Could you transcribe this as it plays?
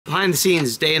behind the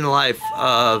scenes day in the life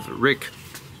of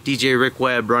DJ Rick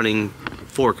Webb running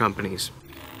 4 companies.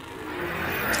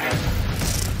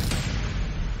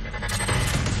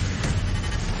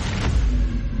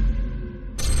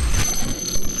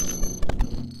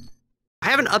 I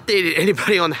haven't updated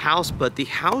anybody on the house, but the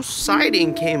house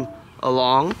siding came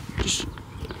along. Just,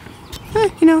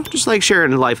 you know, just like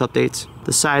sharing life updates.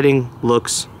 The siding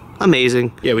looks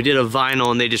amazing. Yeah, we did a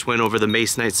vinyl and they just went over the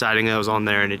masonite siding that was on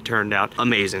there and it turned out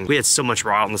amazing. We had so much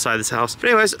rot on the side of this house. But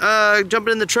anyways,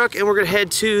 jumping in the truck and we're gonna head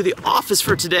to the office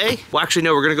for today. Well, actually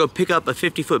no, we're gonna go pick up a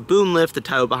 50-foot boom lift, the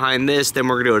tow behind this. Then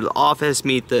we're gonna go to the office,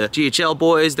 meet the GHL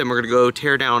boys. Then we're gonna go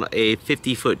tear down a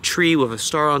 50-foot tree with a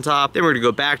star on top. Then we're gonna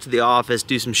go back to the office,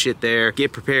 do some shit there,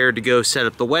 get prepared to go set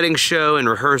up the wedding show and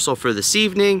rehearsal for this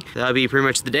evening. That'll be pretty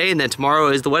much the day. And then tomorrow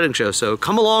is the wedding show. So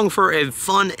come along for a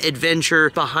fun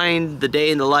adventure behind the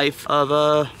day in the life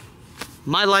of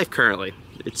my life currently.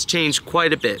 It's changed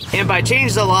quite a bit. And by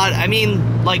changed a lot, I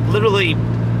mean like literally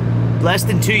less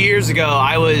than 2 years ago,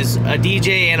 I was a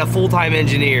DJ and a full-time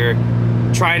engineer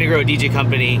trying to grow a DJ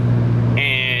company.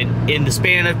 And in the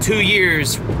span of 2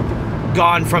 years,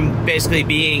 gone from basically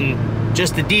being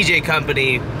just a DJ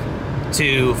company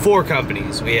to 4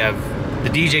 companies. We have the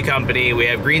DJ company, we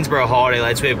have Greensboro Holiday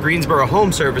Lights, we have Greensboro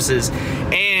Home Services,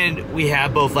 and we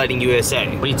have Both Lighting USA.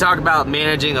 When you talk about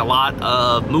managing a lot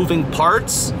of moving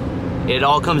parts, it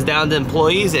all comes down to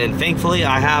employees, and thankfully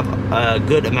I have a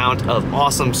good amount of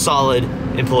awesome, solid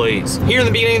employees. Here in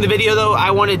the beginning of the video though,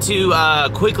 I wanted to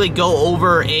quickly go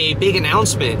over a big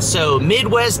announcement. So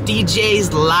Midwest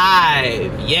DJs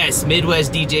Live. Yes,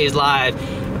 Midwest DJs Live.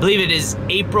 I believe it is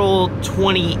April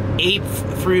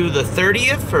 28th through the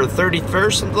 30th or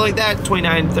 31st, something like that,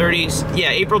 29, 30s.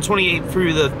 Yeah, April 28th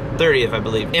through the 30th, I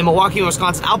believe. In Milwaukee,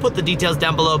 Wisconsin. I'll put the details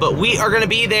down below, but we are gonna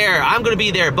be there. I'm gonna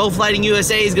be there. Both Lighting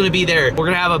USA is gonna be there. We're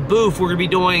gonna have a booth. We're gonna be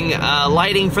doing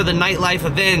lighting for the nightlife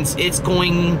events. It's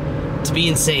going to be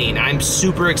insane. I'm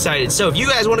super excited. So if you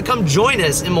guys want to come join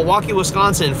us in Milwaukee,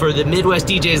 Wisconsin for the Midwest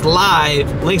DJs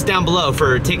Live, links down below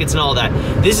for tickets and all that.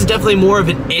 This is definitely more of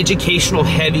an educational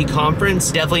heavy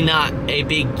conference. Definitely not a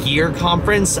big gear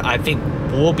conference. I think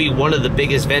we'll be one of the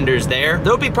biggest vendors there.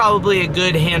 There'll be probably a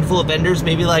good handful of vendors,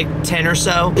 maybe like 10 or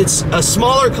so. It's a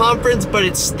smaller conference, but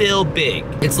it's still big.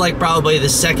 It's like probably the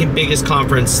second biggest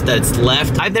conference that's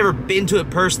left. I've never been to it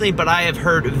personally, but I have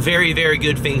heard very, very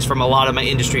good things from a lot of my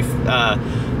industry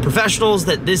professionals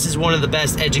that this is one of the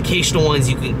best educational ones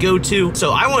you can go to.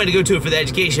 So I wanted to go to it for the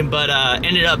education, but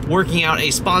ended up working out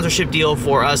a sponsorship deal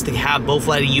for us to have Both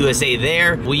Lighting USA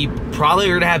there. We probably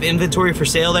are gonna have inventory for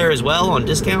sale there as well on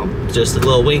discount. Just a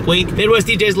little wink wink. Midwest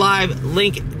DJs Live,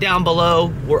 link down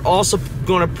below. We're also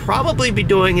gonna probably be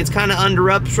doing, it's kind of under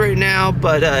wraps right now,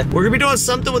 but we're gonna be doing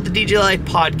something with the DJ Life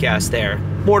podcast there.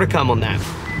 More to come on that.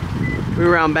 We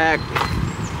around back,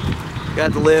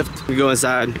 got the lift. We go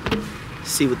inside,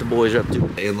 see what the boys are up to.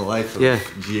 In the life of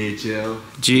GHL.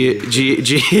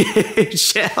 GHL.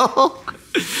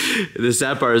 The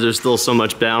sad part is there's still so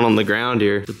much down on the ground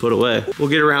here to put away. We'll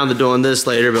get around to doing this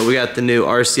later, but we got the new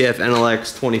RCF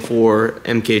NLX 24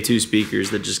 MK2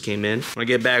 speakers that just came in. When I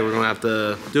get back, we're gonna have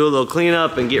to do a little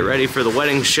cleanup and get ready for the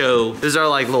wedding show. This is our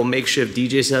like little makeshift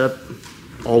DJ setup.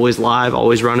 Always live,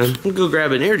 always running. I'm gonna go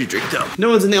grab an energy drink though.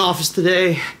 No one's in the office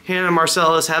today. Hannah and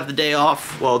Marcellus have the day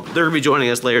off. Well, they're gonna be joining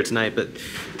us later tonight, but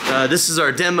this is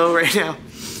our demo right now.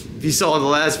 If you saw in the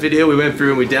last video, we went through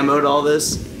and we demoed all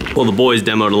this. Well, the boys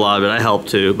demoed a lot of it, I helped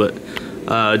too, but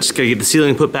just gotta get the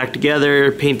ceiling put back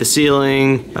together, paint the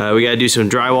ceiling. We gotta do some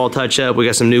drywall touch up. We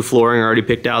got some new flooring already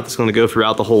picked out that's gonna go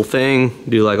throughout the whole thing.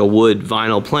 Do like a wood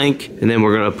vinyl plank. And then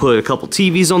we're gonna put a couple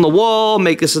TVs on the wall,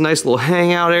 make this a nice little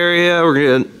hangout area.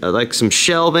 We're gonna like some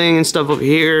shelving and stuff over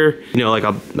here. You know, like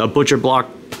a butcher block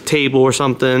table or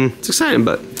something. It's exciting,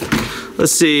 but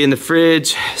let's see, in the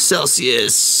fridge,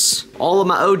 Celsius. All of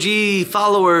my OG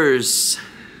followers,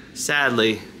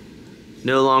 sadly,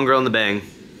 no longer on the bang.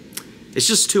 It's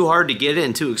just too hard to get it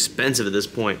and too expensive at this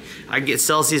point. I can get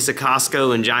Celsius at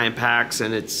Costco in giant packs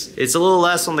and it's a little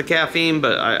less on the caffeine,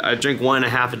 but I drink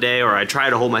 1.5 a day, or I try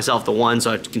to hold myself to 1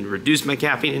 so I can reduce my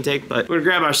caffeine intake. But we're gonna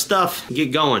grab our stuff and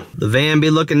get going. The van be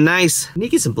looking nice. I need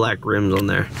to get some black rims on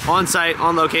there. On site,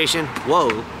 on location. Whoa,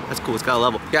 that's cool, it's got a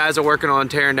level. Guys are working on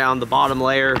tearing down the bottom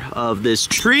layer of this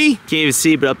tree. Can't even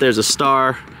see, but up there's a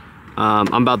star.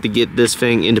 I'm about to get this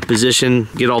thing into position,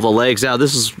 get all the legs out.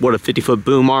 This is what a 50-foot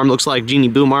boom arm looks like, Genie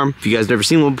boom arm. If you guys never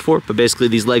seen one before, but basically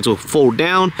these legs will fold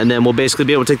down and then we'll basically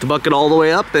be able to take the bucket all the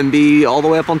way up and be all the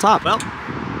way up on top. Well,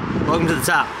 welcome to the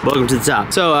top. Welcome to the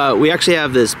top. So we actually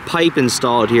have this pipe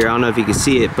installed here. I don't know if you can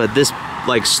see it, but this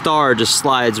like star just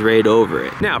slides right over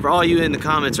it. Now, for all you in the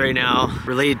comments right now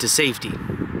related to safety,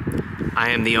 I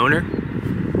am the owner,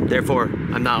 therefore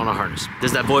I'm not on a harness.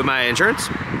 Does that void my insurance?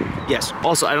 Yes.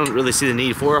 Also, I don't really see the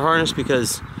need for a harness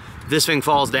because if this thing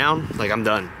falls down, like I'm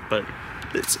done. But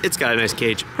it's got a nice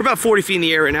cage. We're about 40 feet in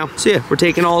the air right now. So yeah, we're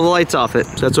taking all the lights off it.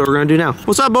 So that's what we're gonna do now.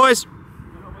 What's up, boys?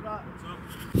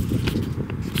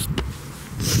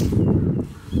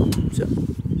 What's up?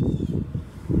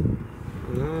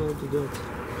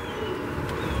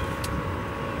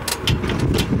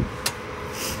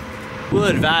 We'll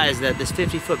advise that this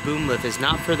 50-foot boom lift is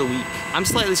not for the weak. I'm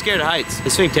slightly scared of heights.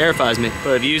 This thing terrifies me,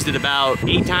 but I've used it about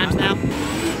 8 times now.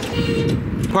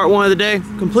 Part 1 of the day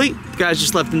complete. The guys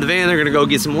just left in the van. They're gonna go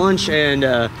get some lunch and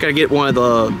gotta get one of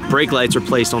the brake lights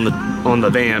replaced on the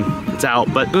van. It's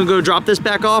out, but I'm gonna go drop this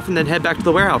back off and then head back to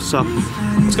the warehouse. So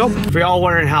let's go. For y'all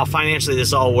wondering how financially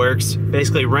this all works,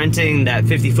 basically renting that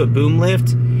 50-foot boom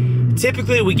lift,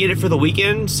 typically we get it for the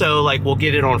weekend, so like we'll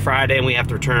get it on Friday and we have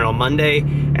to return it on Monday,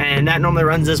 and that normally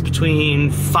runs us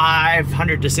between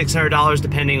 $500 to $600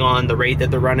 depending on the rate that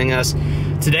they're running us.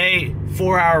 Today,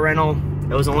 4-hour rental,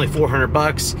 it was only 400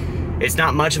 bucks. It's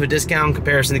not much of a discount in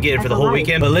comparison to get it for the whole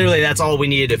weekend, but literally that's all we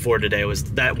needed it for today was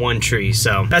that one tree.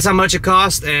 So that's how much it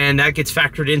cost, and that gets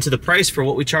factored into the price for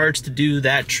what we charge to do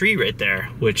that tree right there,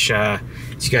 which as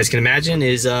you guys can imagine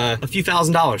is a few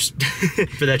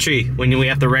 $1,000s for that tree when we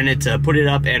have to rent it to put it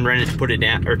up and rent it to put it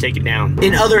down or take it down.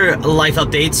 In other life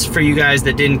updates for you guys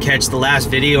that didn't catch the last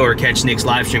video or catch Nick's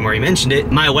live stream where he mentioned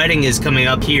it, my wedding is coming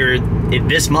up here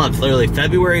this month, literally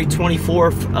February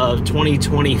 24th of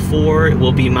 2024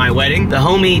 will be my wedding. The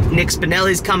homie Nick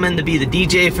Spinelli's coming to be the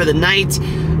DJ for the night.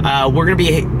 We're gonna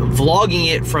be vlogging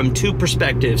it from 2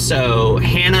 perspectives. So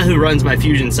Hannah, who runs my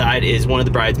Fusion side, is one of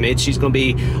the bridesmaids. She's gonna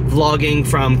be vlogging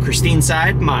from Christine's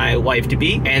side, my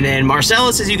wife-to-be. And then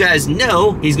Marcellus, as you guys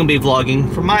know, he's gonna be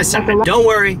vlogging from my side. Don't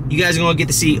worry, you guys are gonna get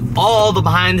to see all the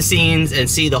behind the scenes and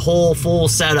see the whole full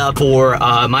setup for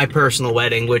my personal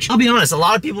wedding, which I'll be honest, a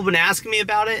lot of people have been asking me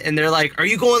about it and they're like, are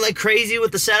you going like crazy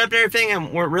with the setup and everything?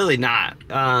 And we're really not.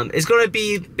 It's gonna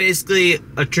be basically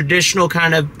a traditional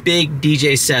kind of big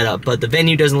DJ setup, but the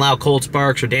venue doesn't allow cold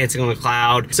sparks or dancing on the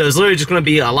cloud. So it's literally just gonna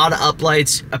be a lot of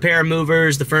uplights, a pair of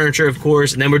movers, the furniture of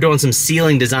course, and then we're doing some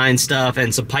ceiling design stuff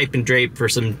and some pipe and drape for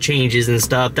some changes and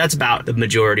stuff. That's about the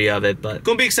majority of it, but it's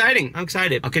gonna be exciting. I'm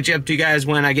excited. I'll catch you up to you guys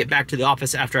when I get back to the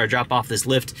office after I drop off this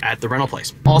lift at the rental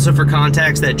place. Also for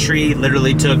context, that tree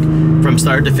literally took from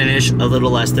start to finish a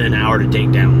little less than an hour to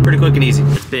take down. Pretty quick and easy.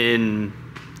 It's been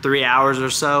 3 hours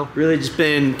or so. Really just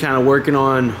been kind of working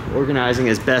on organizing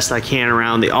as best I can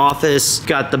around the office.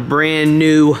 Got the brand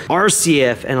new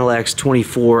RCF NLX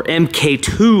 24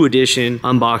 MK2 edition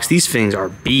unboxed. These things are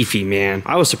beefy, man.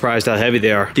 I was surprised how heavy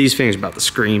they are. These things are about to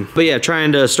scream. But yeah,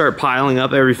 trying to start piling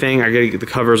up everything. I gotta get the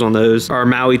covers on those. Our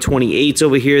Maui 28s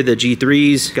over here, the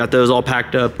G3s, got those all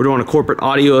packed up. We're doing a corporate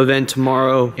audio event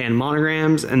tomorrow and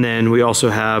monograms. And then we also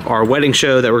have our wedding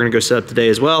show that we're gonna go set up today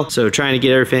as well. So trying to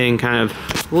get everything kind of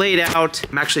laid out.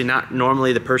 I'm actually not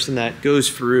normally the person that goes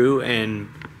through and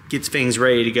gets things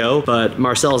ready to go, but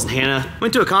Marcellus and Hannah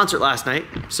went to a concert last night,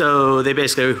 so they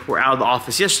basically were out of the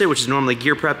office yesterday, which is normally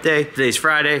gear prep day. Today's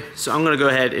Friday, so I'm gonna go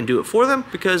ahead and do it for them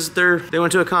because they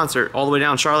went to a concert all the way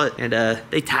down Charlotte and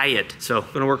they tired. So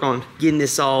I'm gonna work on getting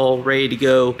this all ready to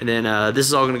go, and then this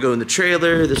is all gonna go in the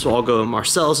trailer. This will all go in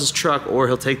Marcellus's truck, or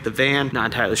he'll take the van. Not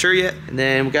entirely sure yet. And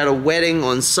then we got a wedding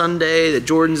on Sunday that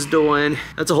Jordan's doing.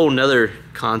 That's a whole nother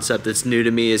concept that's new to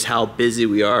me, is how busy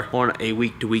we are on a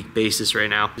week-to-week basis right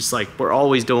now. Just like we're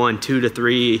always doing 2 to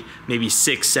 3, maybe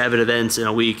 6, 7 events in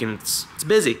a week, and it's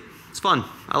busy. It's fun.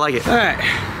 I like it. All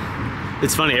right.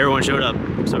 It's funny, everyone showed up,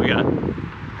 so we got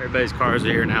everybody's cars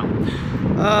are here now.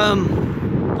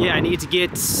 Yeah, I need to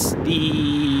get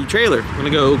the trailer. I'm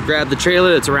gonna go grab the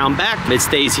trailer that's around back. It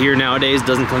stays here nowadays,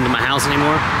 doesn't come to my house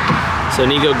anymore. So I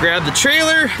need to go grab the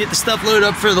trailer, get the stuff loaded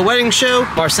up for the wedding show.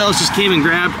 Marcellus just came and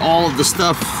grabbed all of the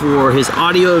stuff for his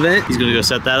audio event. He's gonna go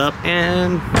set that up,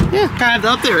 and yeah, kind of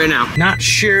up there right now. Not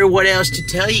sure what else to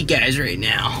tell you guys right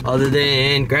now, other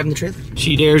than grabbing the trailer.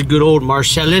 See, there's good old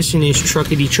Marcellus in his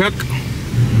truckity truck.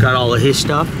 Got all of his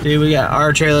stuff. See, we got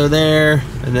our trailer there,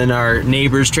 and then our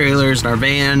neighbor's trailers and our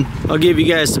van. I'll give you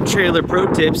guys some trailer pro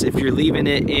tips if you're leaving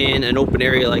it in an open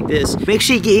area like this. Make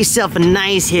sure you get yourself a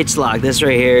nice hitch lock. This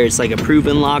right here, it's like a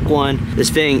proven lock one. This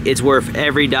thing, it's worth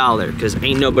every dollar, because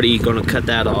ain't nobody gonna cut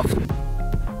that off.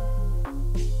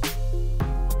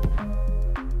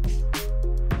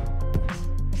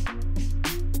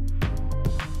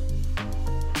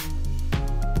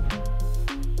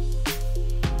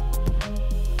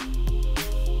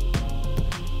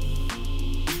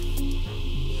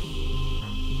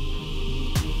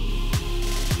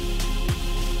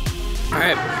 All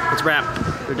right, let's wrap.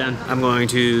 after done, I'm going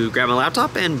to grab my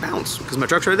laptop and bounce because my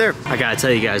truck's right there. I gotta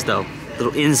tell you guys though,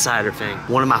 little insider thing.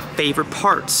 One of my favorite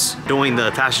parts doing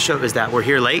the fashion show is that we're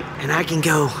here late and I can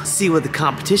go see what the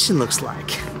competition looks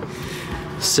like.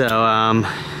 So,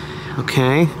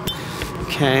 okay.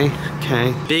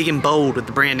 Big and bold with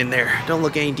the brand in there. Don't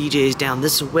look any DJs down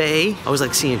this way. I was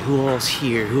like seeing who all's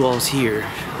here,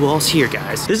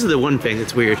 guys. This is the one thing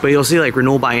that's weird, but you'll see like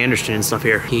Renault by Anderson and stuff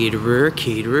here.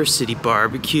 Caterer, City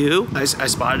Barbecue. I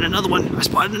spotted another one. I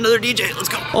spotted another DJ. Let's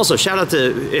go. Also, shout out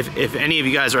to, if any of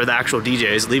you guys are the actual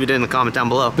DJs, leave it in the comment down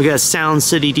below. We got Sound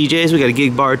City DJs. We got a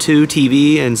Gig Bar 2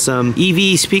 TV and some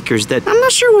EV speakers that I'm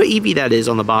not sure what EV that is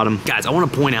on the bottom. Guys, I want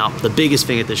to point out the biggest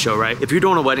thing at this show, right? If you're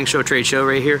doing a wedding show, trade show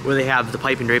right here, where they have the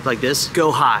pipe and drape like this,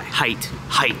 go high, height.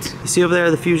 You see over there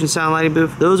the Fusion Sound Lighting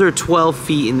booth? Those are 12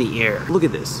 feet in the air. Look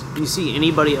at this. Do you see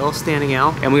anybody else standing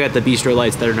out? And we got the bistro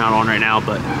lights that are not on right now,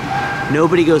 but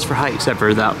nobody goes for height except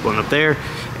for that one up there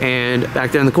and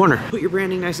back there in the corner. Put your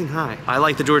branding nice and high. I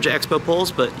like the Georgia Expo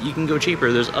poles, but you can go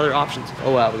cheaper. There's other options.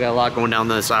 Oh wow, we got a lot going down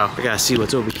this aisle. I gotta see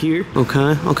what's over here.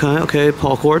 Okay,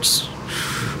 Paul Quartz.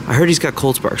 I heard he's got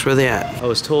cold sparks. Where are they at? I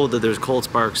was told that there's cold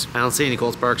sparks. I don't see any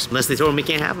cold sparks unless they told me we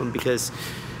can't have them because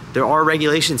there are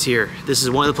regulations here. This is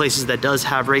one of the places that does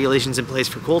have regulations in place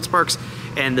for cold sparks.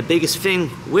 And the biggest thing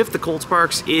with the cold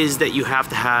sparks is that you have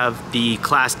to have the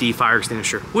Class D fire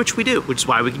extinguisher, which we do, which is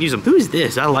why we can use them. Who is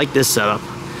this? I like this setup.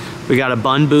 We got a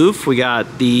bun booth. We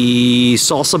got the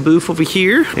salsa booth over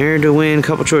here. Aaron to win,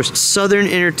 couple choices. Southern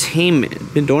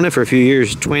Entertainment. Been doing it for a few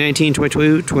years. 2019,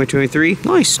 2022, 2023.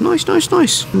 Nice.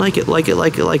 Like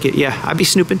it. Yeah, I'd be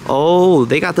snooping. Oh,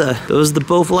 they got those are the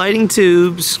both lighting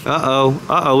tubes.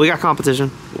 Uh-oh, we got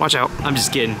competition. Watch out. I'm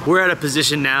just kidding. We're at a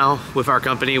position now with our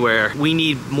company where we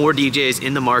need more DJs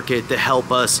in the market to help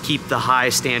us keep the high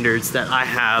standards that I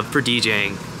have for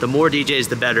DJing. The more DJs,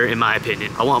 the better, in my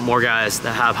opinion. I want more guys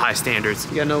that have high standards.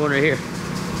 You got another one right here.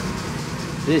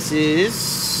 This is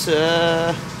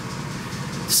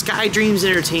Sky Dreams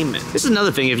Entertainment. This is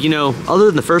another thing, if you know, other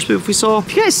than the first booth we saw,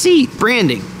 if you guys see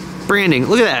branding,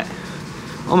 look at that.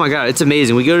 Oh my God, it's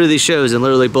amazing. We go to these shows and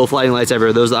literally both lighting lights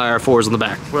everywhere. Those are the IR4s on the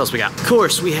back. What else we got? Of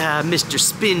course, we have Mr.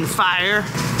 Spinfire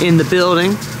in the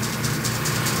building.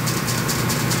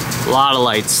 A lot of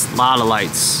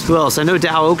lights. Who else? I know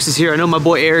Dow Oaks is here. I know my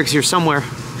boy Eric's here somewhere.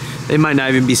 They might not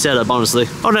even be set up, honestly.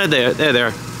 Oh no, they're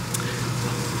there.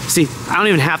 See, I don't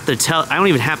even have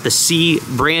to see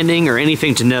branding or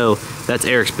anything to know that's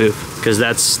Eric's booth, because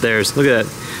that's theirs. Look at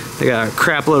that. They got a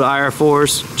crap load of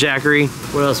IR4s, Jackery.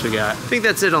 What else we got? I think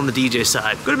that's it on the DJ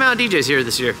side. Good amount of DJs here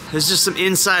this year. There's just some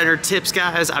insider tips,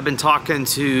 guys. I've been talking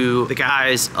to the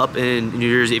guys up in New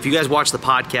Jersey. If you guys watch the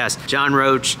podcast, John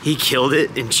Roach, he killed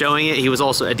it in showing it. He was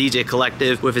also at DJ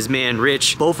Collective with his man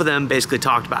Rich. Both of them basically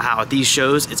talked about how at these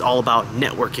shows, it's all about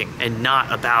networking and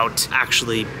not about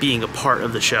actually being a part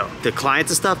of the show. The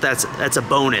clients and stuff, that's a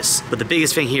bonus. But the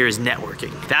biggest thing here is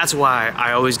networking. That's why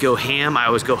I always go ham. I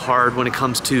always go hard when it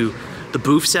comes to the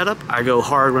booth setup. I go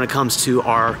hard when it comes to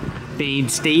our main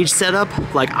stage setup.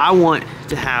 Like, I want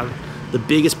to have the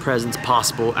biggest presence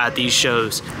possible at these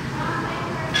shows.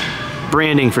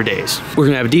 Branding for days. We're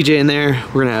gonna have a DJ in there.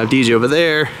 We're gonna have a DJ over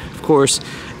there. Of course,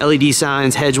 LED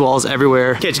signs, hedge walls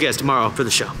everywhere. Catch you guys tomorrow for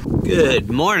the show. Good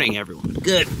morning, everyone.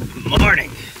 Good morning.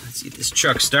 Let's get this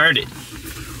truck started.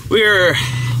 We're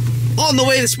on the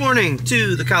way this morning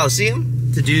to the Coliseum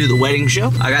to do the wedding show.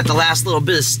 I got the last little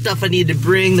bit of stuff I need to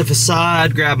bring, the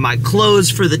facade, grab my clothes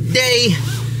for the day.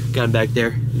 Got them back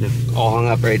there, all hung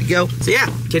up, ready to go. So yeah,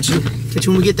 catch you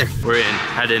when we get there. We're in.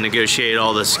 Had to negotiate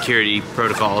all the security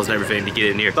protocols and everything to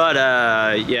get in here. But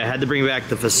yeah, had to bring back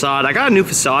the facade. I got a new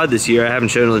facade this year. I haven't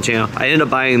shown it on the channel. I ended up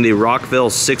buying the Rockville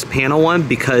 6-panel one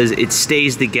because it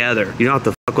stays together. You don't have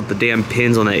to fuck with the damn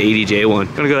pins on the ADJ one.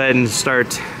 Gonna go ahead and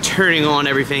start turning on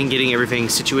everything, getting everything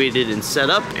situated and set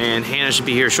up. And Hannah should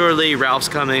be here shortly. Ralph's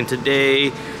coming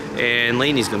today. And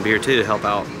Laney's gonna be here too to help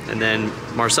out. And then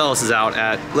Marcellus is out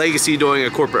at Legacy doing a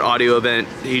corporate audio event.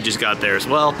 He just got there as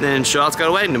well. And then Charlotte's got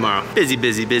a wedding tomorrow. Busy.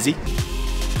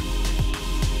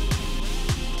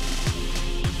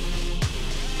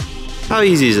 How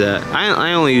easy is that?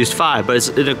 I only used 5, but it's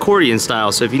an accordion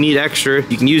style. So if you need extra,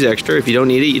 you can use extra. If you don't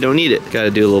need it, you don't need it.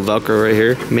 Gotta do a little Velcro right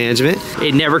here. Management.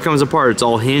 It never comes apart. It's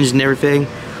all hinged and everything.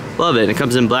 Love it. It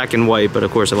comes in black and white, but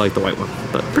of course I like the white one.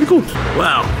 But pretty cool.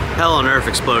 Wow, hell on earth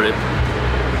exploded.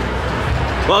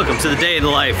 Welcome to the day in the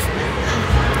life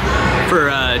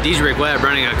for DJRickWeb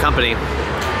running a company.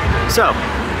 So,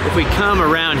 if we come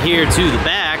around here to the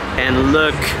back and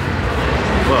look,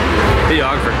 whoa,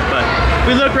 videographer, but if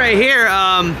we look right here,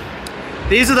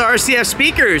 these are the RCF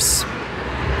speakers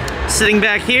sitting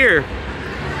back here.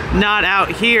 not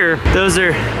out here. Those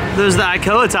are the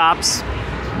ICOA tops.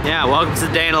 Yeah, welcome to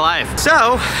the day in the life. So,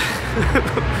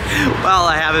 well,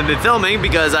 I haven't been filming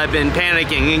because I've been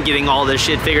panicking and getting all this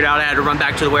shit figured out. I had to run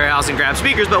back to the warehouse and grab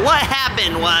speakers, but what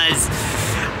happened was,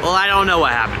 well, I don't know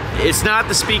what happened. It's not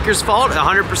the speaker's fault,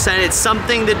 100%. It's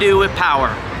something to do with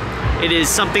power. It is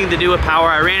something to do with power.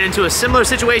 I ran into a similar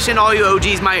situation. All you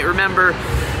OGs might remember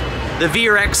the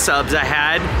VRX subs I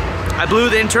had. I blew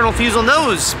the internal fuse on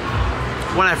those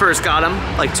when I first got them,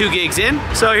 like 2 gigs in.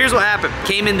 So here's what happened.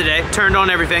 Came in today, turned on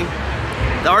everything.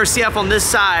 The RCF on this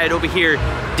side over here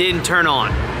didn't turn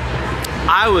on.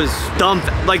 I was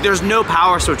dumbfounded. Like, there's no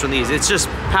power switch on these. It's just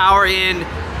power in.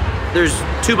 There's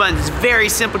 2 buttons. It's very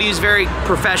simple to use, very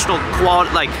professional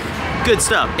quality, like good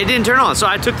stuff. It didn't turn on, so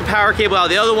I took the power cable out of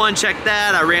the other one, checked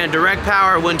that. I ran direct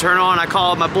power, it wouldn't turn on. I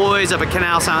called my boys up at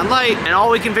Canal Sound Light, and all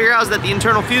we can figure out is that the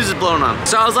internal fuse is blown up.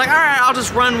 So I was like, all right, I'll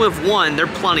just run with one. They're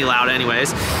plenty loud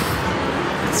anyways.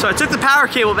 So I took the power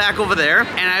cable back over there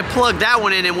and I plugged that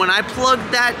one in, and when I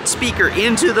plugged that speaker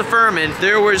into the Furman,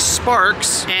 there was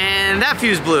sparks and that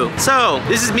fuse blew. So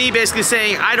this is me basically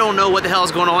saying I don't know what the hell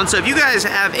is going on. So if you guys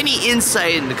have any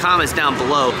insight in the comments down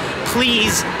below,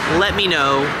 please let me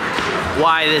know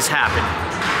why this happened.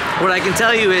 What I can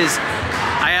tell you is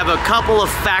I have a couple of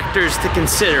factors to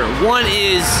consider. One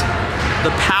is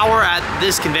the power at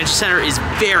this convention center is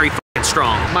very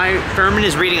strong. My Furman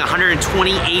is reading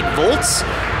 128 volts.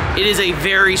 It is a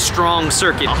very strong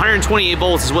circuit. 128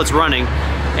 volts is what's running,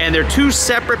 and they're 2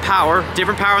 separate power,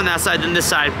 different power on that side than this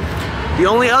side. The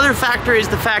only other factor is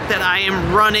the fact that I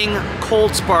am running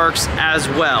cold sparks as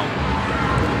well.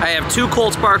 I have 2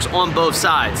 cold sparks on both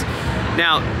sides.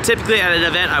 Now, typically at an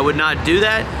event, I would not do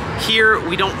that. Here,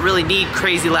 we don't really need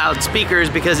crazy loud speakers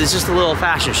because it's just a little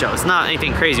fashion show. It's not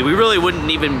anything crazy. We really wouldn't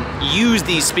even use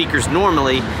these speakers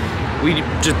normally. We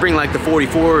just bring like the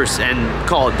 44s and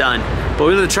call it done. But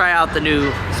we're gonna try out the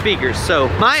new speakers. So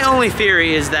my only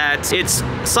theory is that it's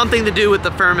something to do with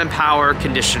the Furman power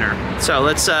conditioner. So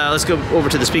let's go over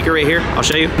to the speaker right here. I'll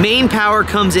show you. Main power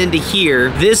comes into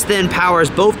here. This then powers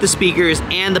both the speakers,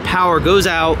 and the power goes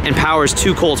out and powers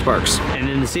 2 cold sparks. And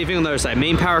then the same thing on the other side.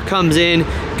 Main power comes in,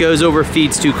 goes over,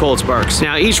 feeds 2 cold sparks.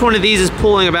 Now each one of these is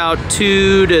pulling about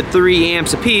 2 to 3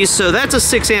 amps a piece. So that's a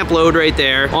 6 amp load right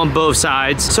there on both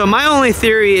sides. So my only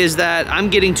theory is that I'm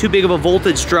getting too big of a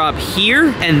voltage drop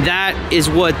here, and that is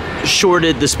what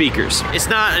shorted the speakers. It's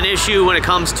not an issue when it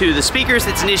comes to the speakers,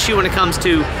 it's an issue when it comes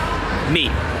to me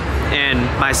and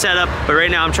my setup. But right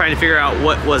now I'm trying to figure out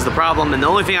what was the problem, and the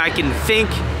only thing I can think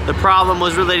the problem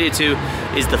was related to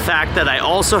is the fact that I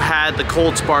also had the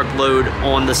cold spark load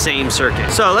on the same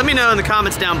circuit. So let me know in the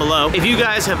comments down below if you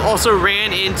guys have also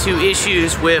ran into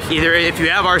issues with, either if you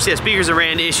have RCF speakers that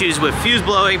ran issues with fuse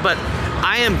blowing, but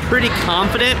I am pretty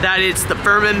confident that it's the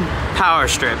Furman power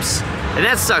strips. And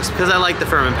that sucks because I like the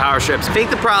Furman power strips. I think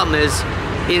the problem is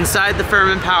inside the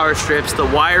Furman power strips, the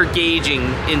wire gauging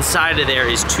inside of there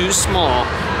is too small.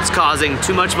 It's causing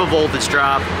too much of a voltage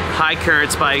drop, high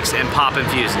current spikes, and popping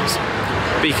fuses.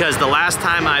 Because the last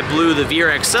time I blew the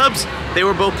VRX subs, they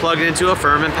were both plugged into a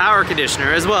Furman power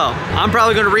conditioner as well. I'm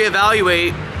probably gonna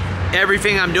reevaluate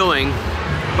everything I'm doing,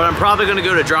 but I'm probably gonna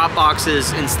go to drop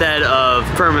boxes instead of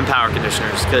Furman power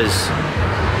conditioners, because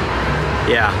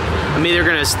yeah, I'm either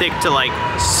gonna stick to like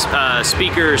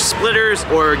speaker splitters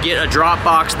or get a drop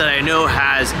box that I know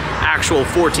has actual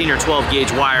 14 or 12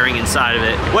 gauge wiring inside of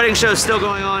it. Wedding show's still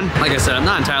going on. Like I said, I'm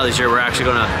not entirely sure we're actually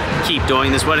gonna keep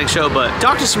doing this wedding show, but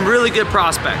talk to some really good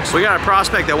prospects. We got a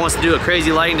prospect that wants to do a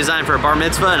crazy lighting design for a bar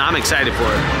mitzvah, and I'm excited for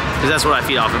it, because that's what I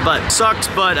feed off of. But sucks,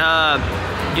 but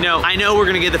you know, I know we're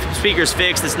gonna get the speakers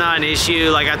fixed. It's not an issue.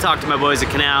 Like, I talked to my boys at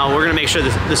Canal. We're gonna make sure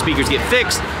the speakers get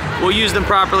fixed. We'll use them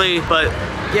properly, but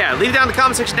yeah, leave down in the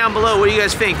comment section down below what do you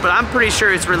guys think, but I'm pretty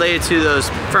sure it's related to those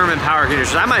Furman power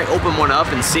conditioners. I might open one up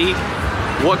and see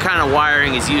what kind of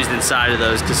wiring is used inside of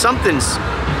those, because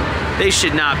they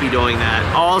should not be doing that.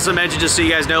 I'll also mention, just so you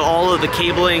guys know, all of the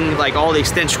cabling, like all the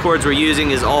extension cords we're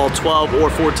using is all 12 or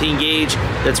 14 gauge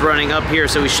that's running up here,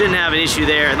 so we shouldn't have an issue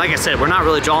there. And like I said, we're not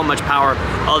really drawing much power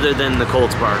other than the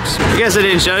cold sparks. I guess I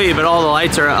didn't show you, but all the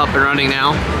lights are up and running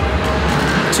now.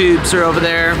 Tubes are over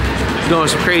there, doing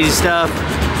some crazy stuff.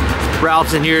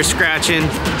 Ralph's in here scratching.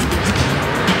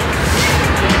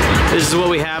 This is what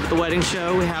we have at the wedding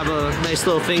show. We have a nice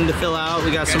little thing to fill out.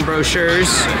 We got some brochures.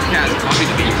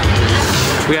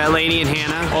 We got Lainey and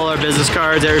Hannah, all our business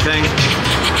cards, everything.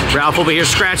 Ralph over here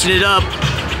scratching it up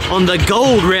on the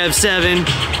gold Rev 7.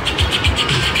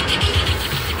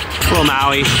 Little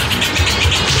Maui.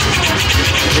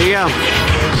 There you go.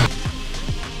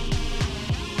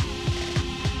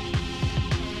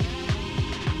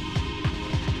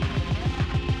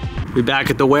 We back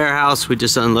at the warehouse. We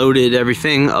just unloaded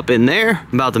everything up in there.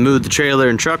 I'm about to move the trailer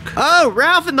and truck. Oh,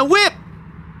 Ralph and the whip.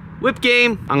 Whip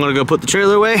game. I'm gonna go put the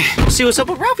trailer away. See what's up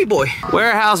with Ralphie boy.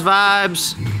 Warehouse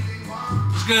vibes.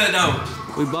 It's good though.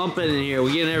 We bumping in here.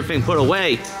 We getting everything put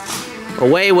away.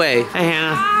 Away. Hey,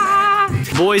 Hannah.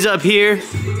 Boys up here.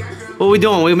 What we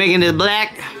doing? We making it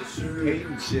black?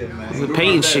 Painting shit, man. We're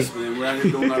painting shit. We're out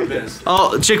here doing our best.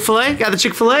 Oh, Chick-fil-A? Got the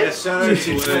Chick-fil-A? Yes, sir.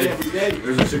 Chick-fil-A.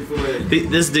 There's a Chick-fil-A.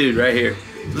 This dude right here.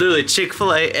 Literally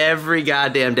Chick-fil-A every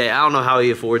goddamn day. I don't know how he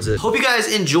affords it. Hope you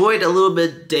guys enjoyed a little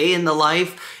bit day in the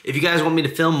life. If you guys want me to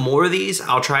film more of these,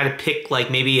 I'll try to pick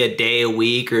like maybe a day a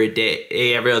week or a day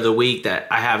every other week that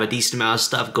I have a decent amount of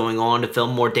stuff going on to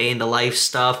film more day in the life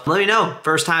stuff. Let me know.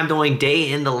 First time doing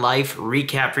day in the life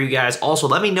recap for you guys. Also,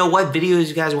 let me know what videos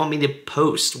you guys want me to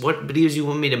post. What videos you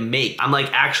want me to make. I'm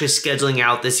like actually scheduling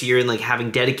out this year and like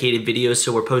having dedicated videos,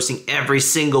 so we're posting every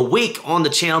single week on the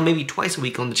channel, maybe twice a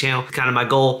week on the channel. Kind of my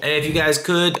goal. And if you guys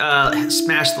could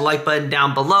smash the like button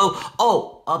down below.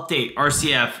 Oh, update,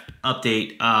 RCF.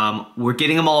 Update, we're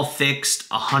getting them all fixed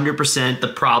 100%. The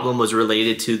problem was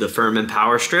related to the Furman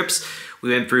power strips. We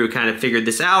went through, kind of figured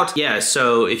this out. Yeah,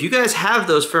 so if you guys have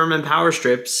those Furman power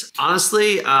strips,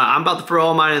 honestly, I'm about to throw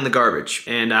all mine in the garbage.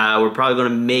 And we're probably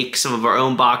gonna make some of our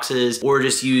own boxes or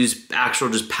just use actual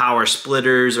just power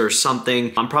splitters or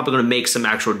something. I'm probably gonna make some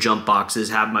actual jump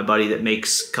boxes, have my buddy that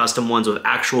makes custom ones with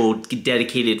actual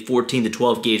dedicated 14 to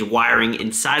 12 gauge wiring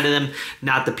inside of them,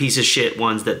 not the piece of shit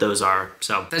ones that those are.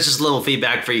 So that's just a little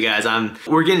feedback for you guys.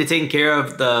 We're getting it taken care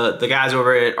of. The guys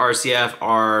over at RCF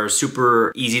are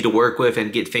super easy to work with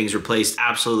and get things replaced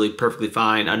absolutely perfectly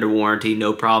fine, under warranty,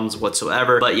 no problems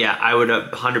whatsoever. But yeah, I would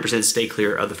 100% stay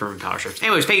clear of the Furman power strips.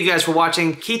 Anyways, thank you guys for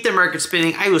watching. Keep the market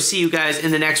spinning. I will see you guys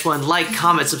in the next one. Like,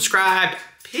 comment, subscribe.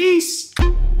 Peace.